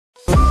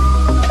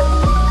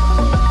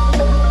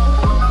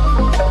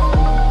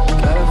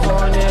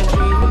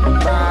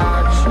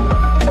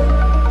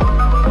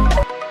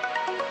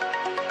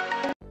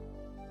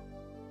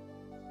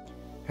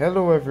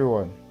Hello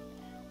everyone,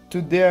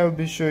 today I will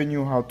be showing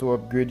you how to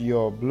upgrade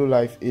your Blue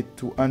Life 8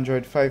 to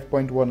Android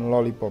 5.1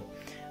 Lollipop.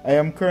 I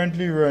am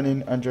currently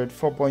running Android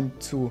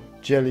 4.2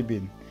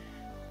 JELLYBEAN,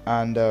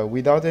 and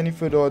without any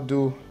further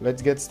ado,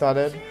 let's get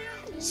started.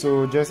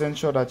 So just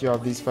ensure that you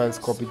have these files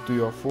copied to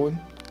your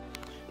phone.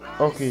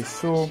 Okay,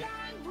 so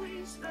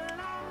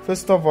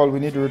first of all we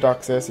need root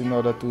access in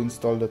order to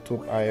install the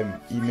top IM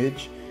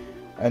image.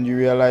 And you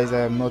realize I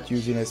am not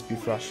using SP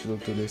Flash tool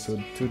today,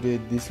 so today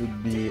this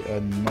would be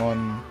a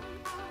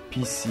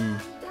non-PC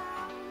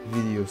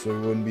video, so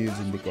we won't be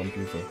using the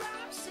computer.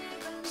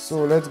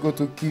 So let's go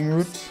to King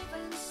Root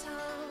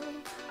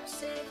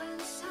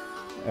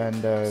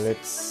and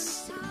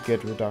let's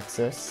get root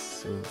access.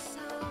 So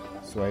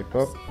swipe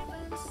up.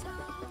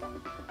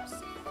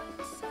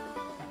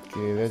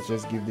 Okay, let's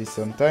just give this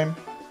some time.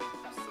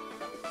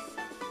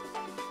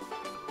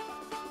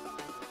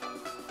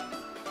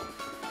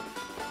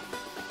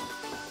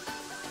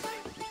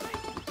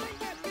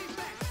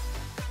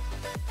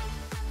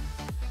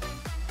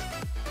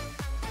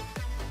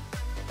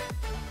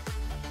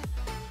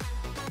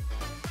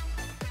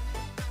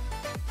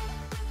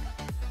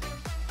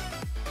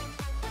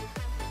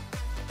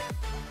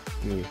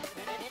 Okay,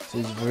 so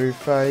it's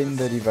verifying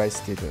the device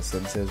status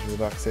and says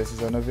root access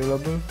is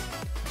unavailable.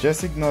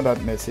 Just ignore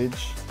that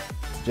message.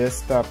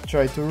 Just tap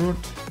try to root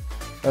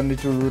and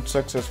it will root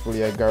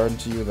successfully, I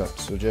guarantee you that.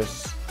 So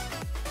just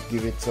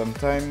give it some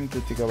time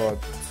to take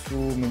about 2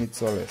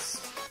 minutes or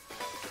less.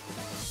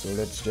 So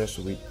let's just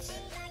wait.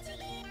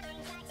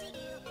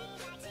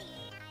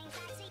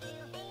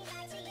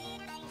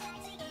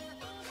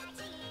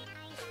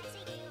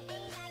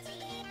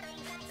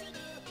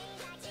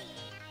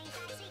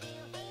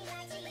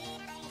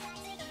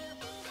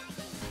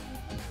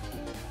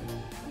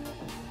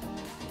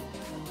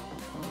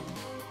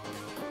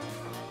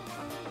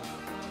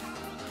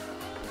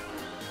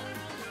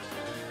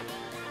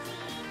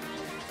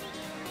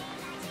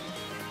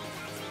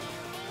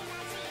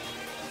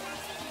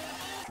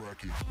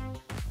 %.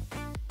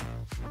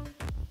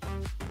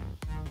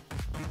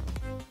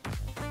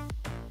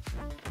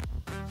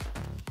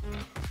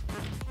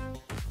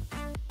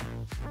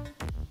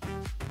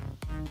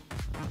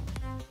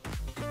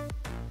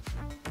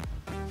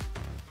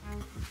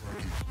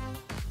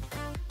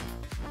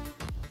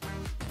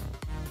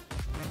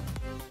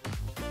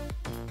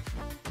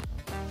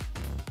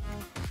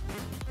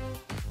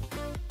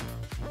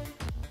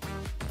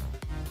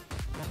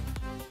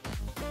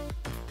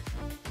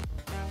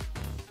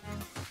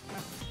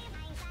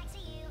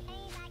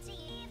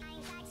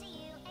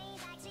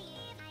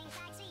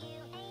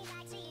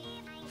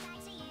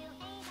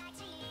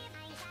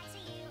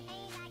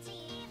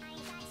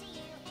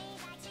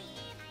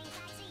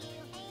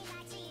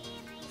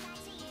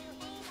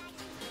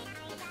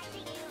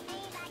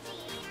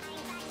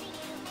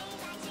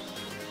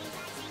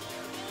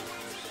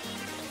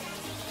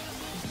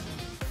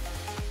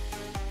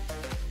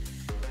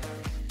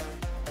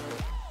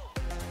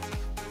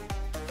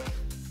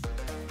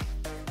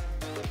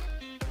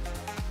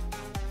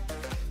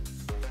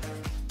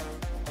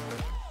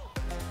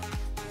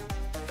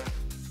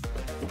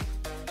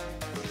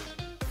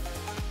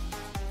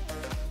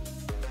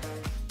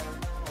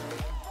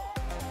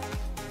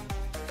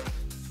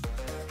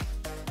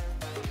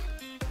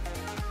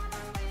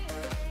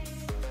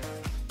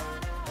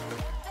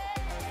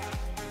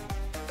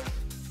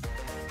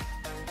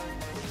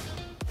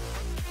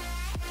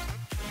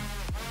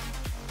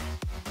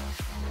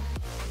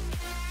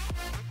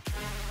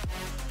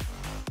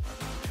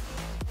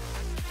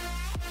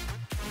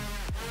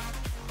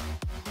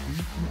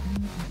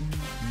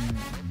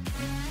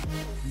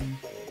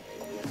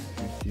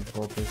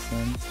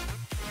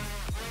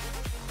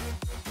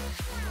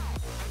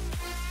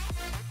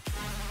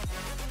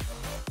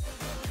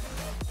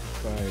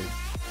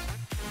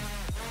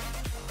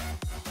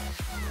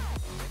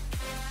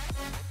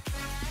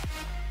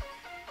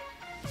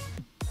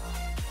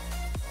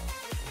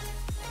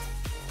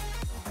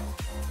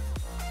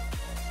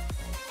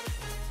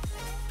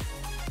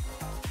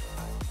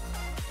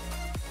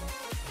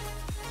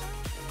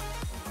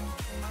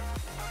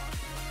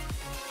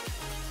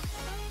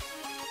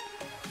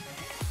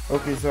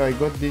 Okay, so I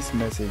got this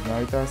message. Now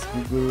it asks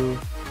Google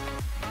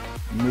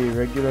may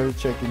regularly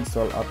check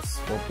install apps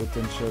for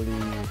potentially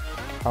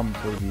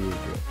harmful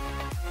behavior.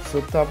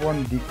 So tap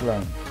on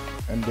decline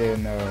and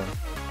then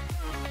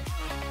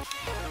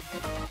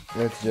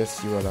let's just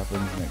see what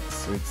happens next.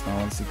 So it's now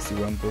on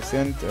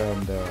 61%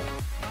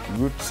 and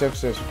root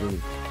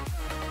successfully.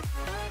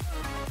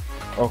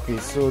 Okay,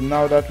 so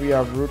now that we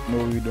have root,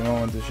 no, we do not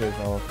want to share with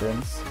our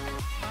friends.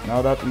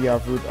 Now that we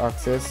have root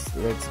access,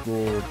 let's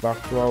go back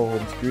to our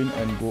home screen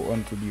and go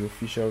on to the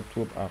official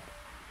Top app.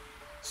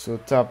 So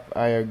tap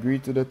I agree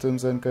to the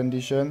terms and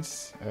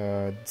conditions.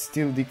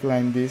 Still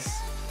decline this.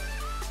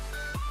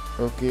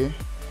 Okay.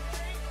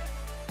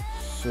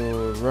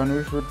 So run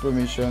with root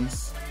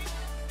permissions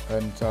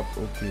and tap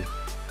OK.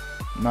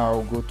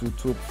 Now go to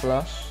Top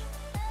Flash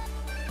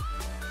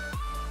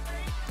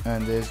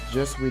and there's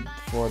just wait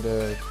for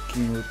the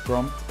keyword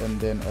prompt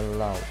and then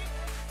allow.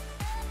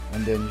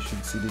 and then you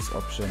should see this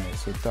option here.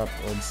 So tap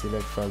on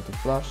select file to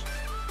flash,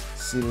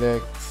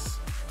 select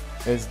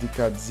SD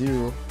card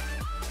 0,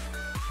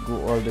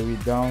 go all the way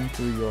down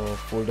to your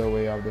folder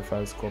where you have the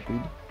files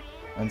copied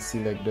and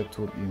select the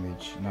top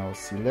image. Now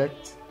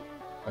select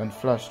and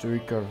flash to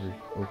recovery.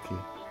 Okay,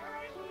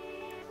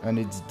 and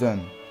it's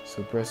done.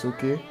 So press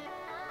OK,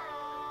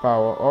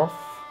 power off.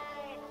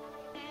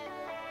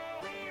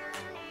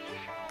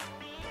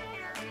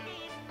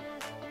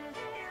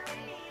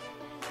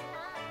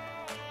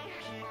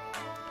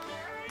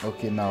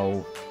 Okay,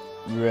 now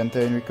we enter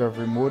in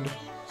recovery mode.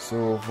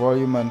 So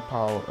volume and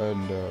power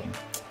and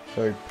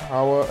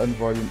power and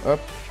volume up.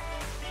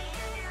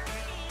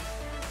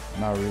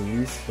 Now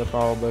release the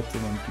power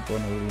button and keep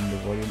on holding the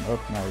volume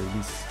up. Now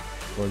release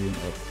volume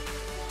up.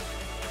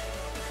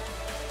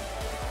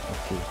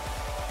 Okay,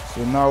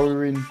 so now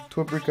we're in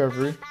top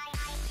recovery.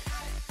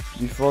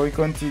 Before we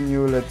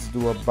continue, let's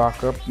do a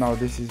backup. Now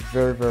this is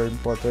very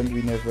important.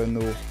 We never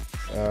know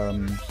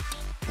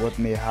what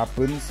may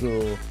happen,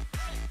 so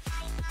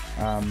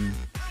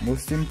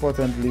most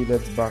importantly,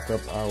 let's back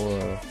up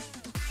our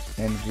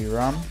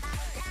NVRAM,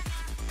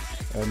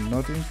 and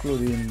not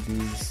including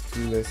these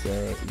two, let's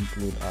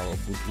include our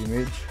boot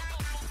image.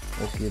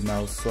 Okay,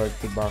 now swipe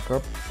to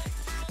backup.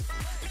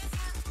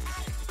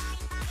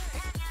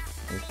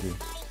 Okay,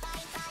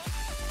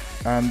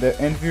 and the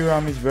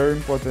NVRAM is very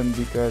important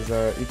because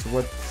it's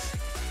what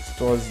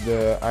stores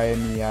the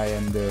IMEI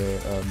and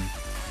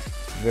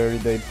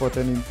the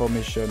important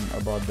information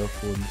about the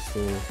phone.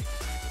 So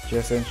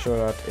just ensure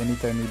that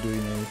anytime you're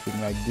doing anything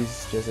like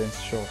this, just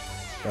ensure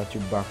that you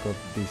back up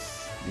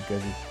this,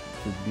 because it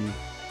could be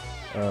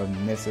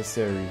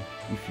necessary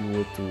if you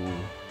were to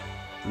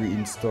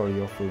reinstall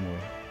your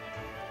firmware.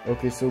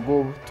 Okay, so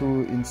go to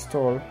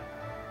install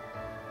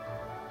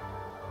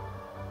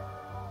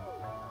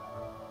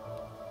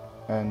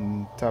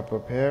and tap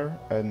up here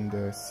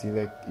and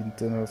select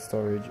internal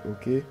storage.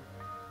 Okay,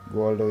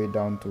 go all the way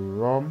down to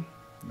ROM,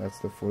 that's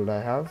the folder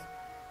I have,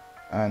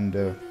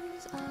 and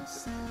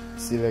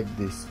select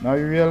this. Now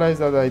you realize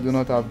that I do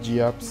not have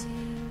GApps.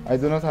 I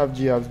do not have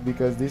GApps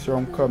because this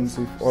ROM comes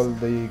with all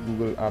the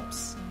Google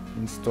apps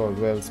installed,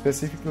 well,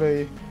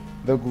 specifically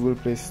the Google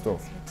Play Store.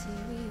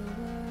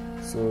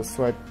 So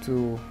swipe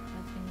to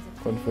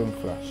confirm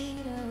flash.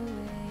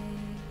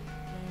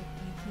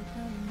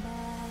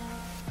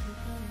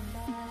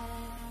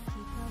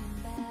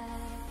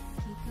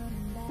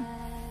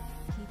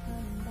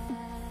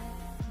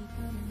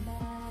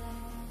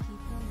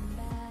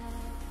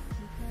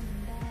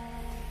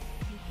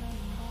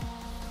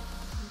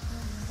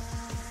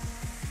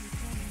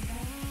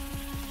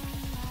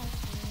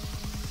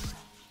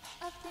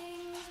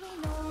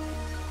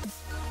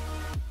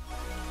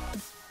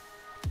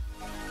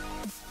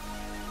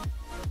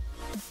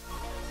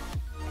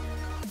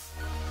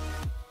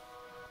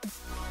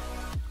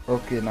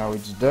 Okay, now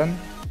it's done.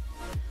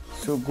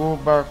 So go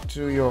back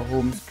to your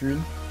home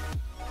screen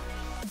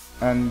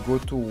and go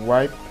to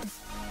wipe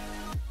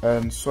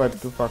and swipe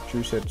to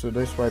factory reset. So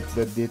this wipes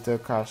the data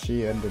cache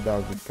and the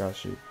download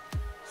cache.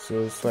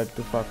 So swipe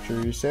to factory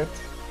reset.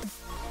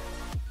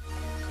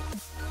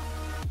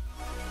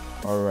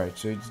 Alright,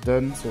 so it's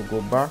done. So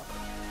go back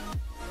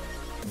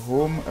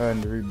home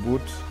and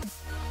reboot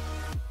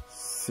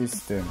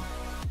system.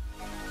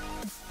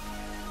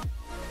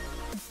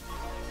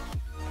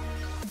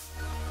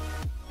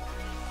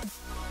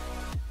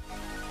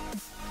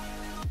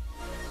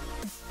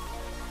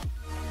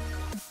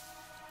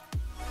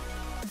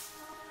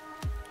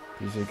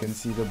 So you can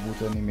see the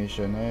boot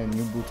animation,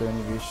 new boot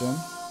animation.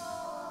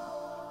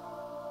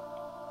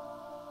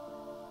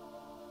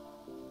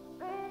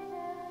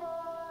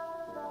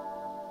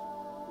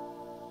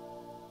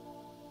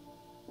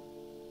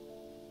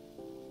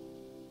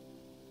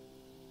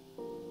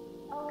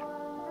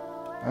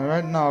 And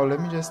right now,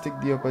 let me just take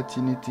the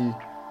opportunity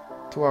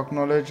to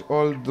acknowledge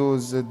all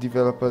those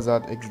developers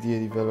at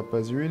XDA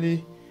Developers.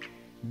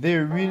 They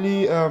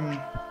really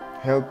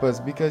help us,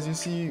 because you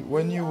see,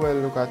 when you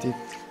look at it,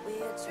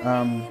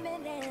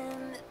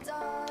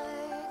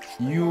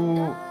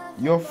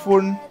 your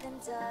phone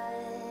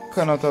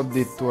cannot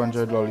update to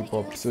Android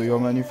Lollipop, so your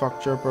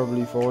manufacturer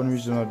probably for one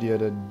reason or the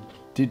other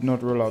did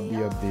not roll out the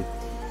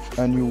update,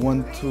 and you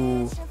want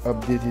to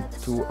update it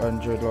to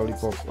Android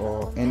Lollipop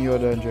or any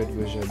other Android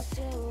version.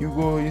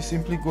 You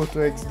simply go to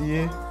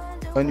XDA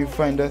and you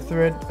find a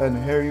thread,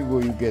 and here you go,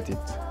 you get it.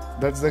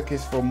 That's the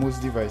case for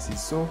most devices.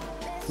 So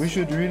we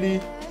should really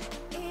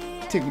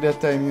take the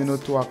time,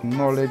 to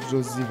acknowledge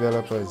those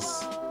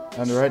developers.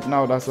 And right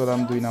now, that's what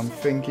I'm doing. I'm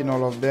thanking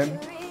all of them,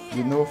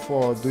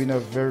 for doing a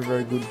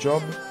very good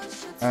job.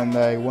 And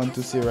I want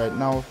to say right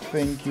now,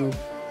 thank you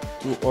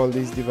to all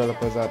these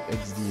developers at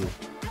XDA.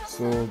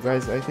 So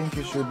guys, I think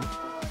you should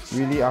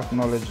really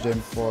acknowledge them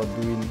for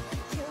doing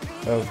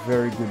a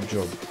very good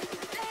job,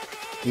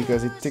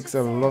 because it takes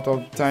a lot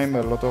of time,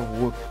 a lot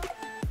of work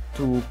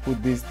to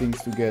put these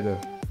things together.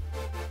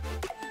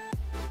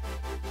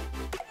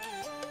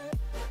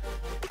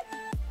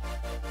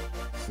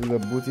 So the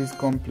boot is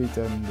complete,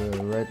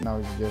 and right now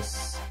it's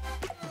just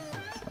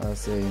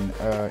saying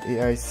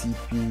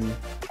AICP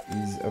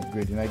is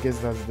upgrading. I guess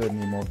that's the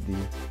name of the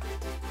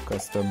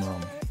custom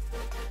ROM.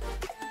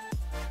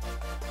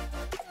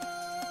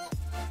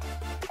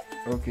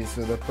 Okay,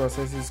 so the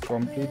process is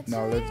complete.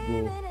 Now let's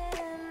go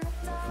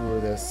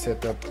through the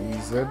setup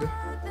wizard.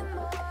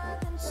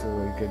 So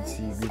you can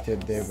see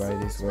greeted there by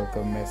this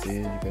welcome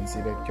message. You can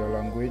select your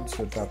language,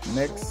 so tap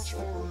next,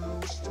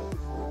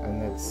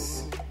 and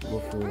let's go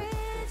through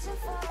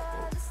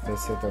the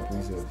setup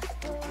wizard.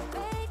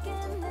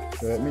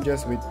 So let me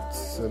just wait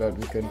so that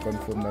we can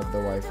confirm that the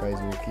Wi-Fi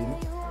is working.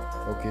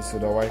 Okay, so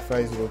the Wi-Fi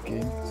is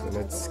working, so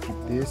let's skip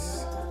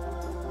this.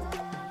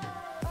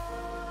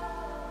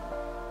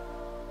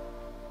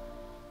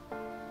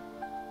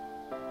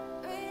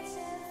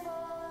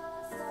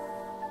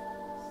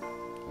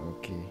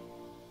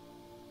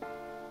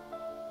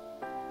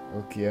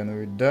 Okay, and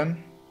we're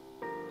done.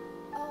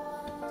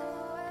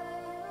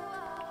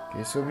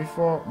 Okay, so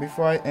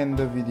before I end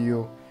the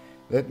video,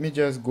 let me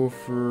just go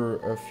through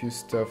a few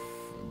stuff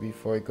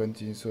before I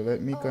continue. So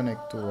let me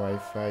connect to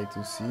Wi-Fi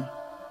to see.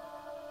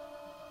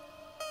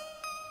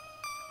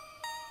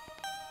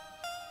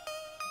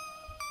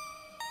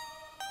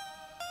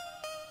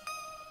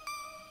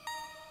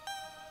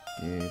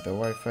 Okay, the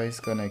Wi-Fi is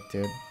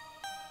connected.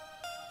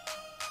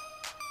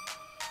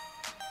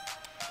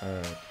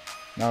 Alright,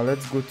 now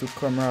let's go to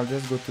camera. I'll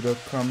just go to the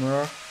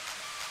camera.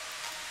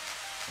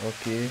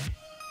 Okay,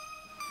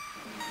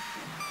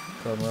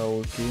 camera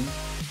working.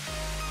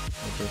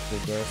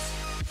 Autofocus.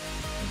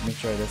 Let me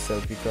try the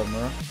selfie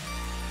camera.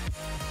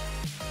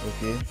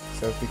 Okay,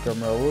 selfie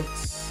camera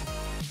works.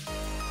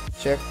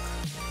 Check.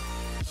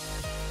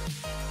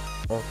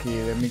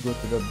 Okay, let me go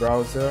to the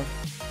browser.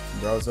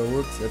 Browser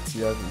works. Let's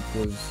see how it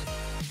goes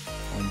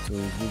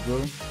onto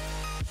Google.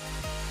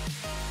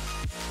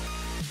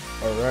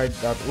 Alright,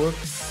 that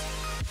works.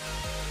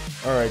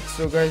 Alright,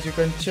 so guys, you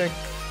can check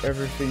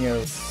everything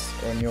else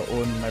on your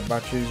own. My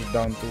battery is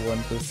down to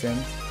 1%.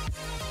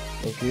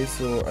 Okay,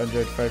 so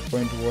Android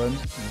 5.1,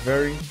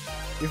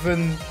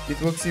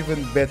 it works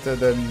even better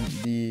than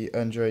the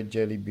Android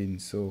Jelly Bean.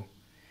 So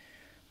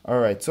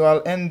alright, so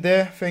I'll end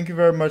there. Thank you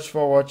very much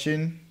for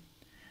watching.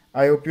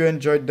 I hope you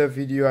enjoyed the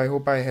video. I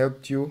hope I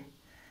helped you,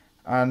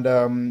 and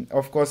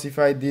of course, if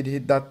I did,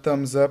 hit that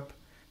thumbs up,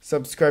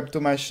 subscribe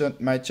to my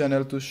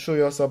channel to show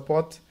your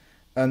support,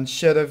 and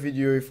share the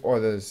video with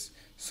others.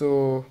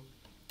 So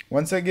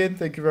once again,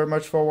 thank you very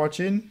much for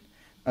watching,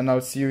 and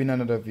I'll see you in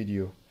another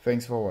video.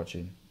 Thanks for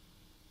watching.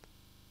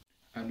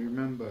 And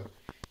remember,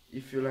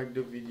 if you like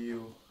the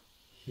video,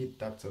 hit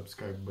that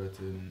subscribe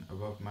button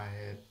above my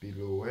head,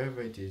 below,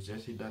 wherever it is.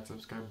 Just hit that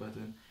subscribe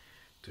button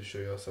to show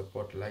your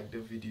support. Like the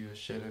video,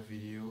 share the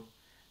video,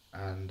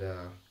 and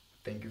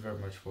thank you very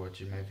much for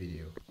watching my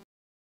video.